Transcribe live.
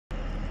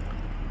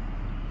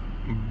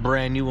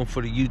Brand new one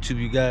for the YouTube,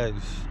 you guys.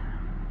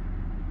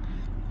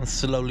 I'm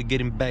slowly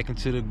getting back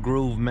into the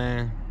groove,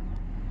 man.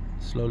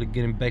 Slowly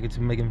getting back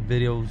into making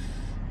videos.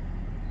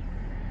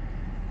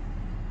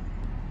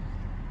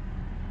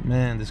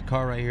 Man, this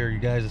car right here, you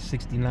guys, a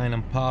 69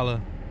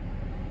 Impala.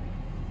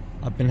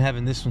 I've been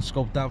having this one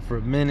scoped out for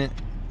a minute.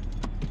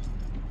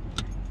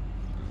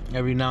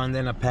 Every now and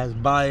then I pass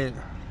by it.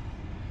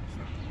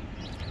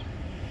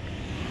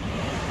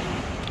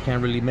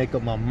 Can't really make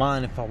up my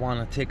mind if I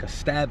want to take a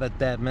stab at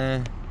that,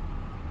 man.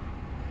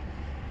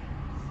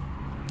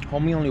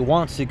 Homie only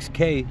wants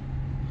 6K.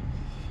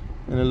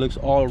 And it looks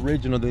all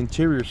original. The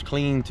interior's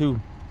clean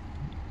too.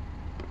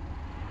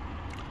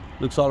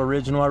 Looks all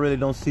original. I really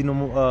don't see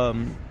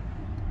no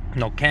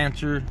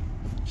cancer.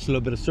 Just a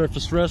little bit of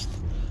surface rust.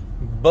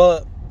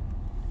 But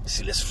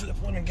see, let's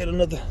flip one and get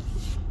another.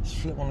 Let's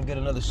flip one and get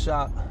another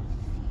shot.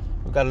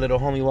 We got a little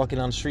homie walking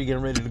down the street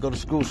getting ready to go to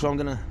school, so I'm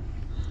gonna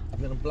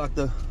block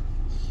the.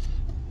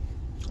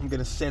 I'm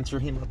gonna censor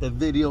him out the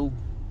video.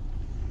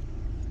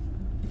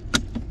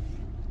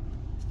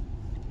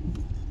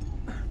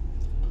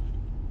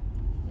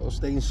 Oh,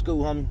 stay in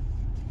school, homie.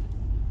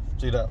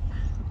 Check it out.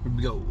 Here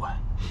we go.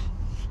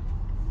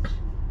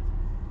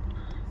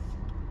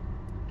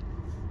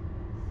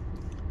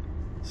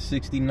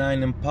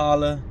 '69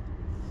 Impala.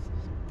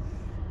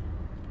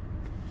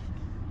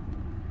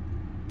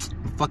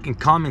 Fucking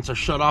comments are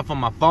shut off on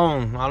my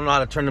phone. I don't know how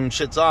to turn them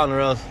shits on,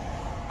 or else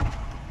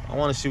I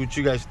want to see what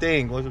you guys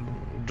think.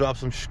 Drop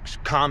some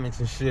comments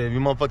and shit. If you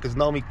motherfuckers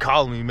know me,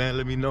 call me, man.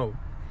 Let me know.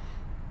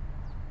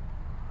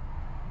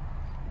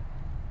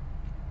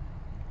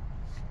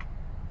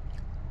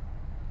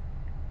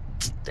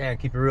 Damn,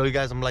 keep it real, you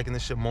guys. I'm liking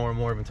this shit more and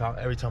more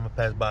every time I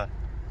pass by.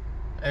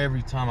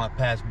 Every time I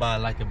pass by, I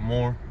like it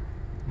more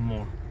and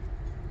more.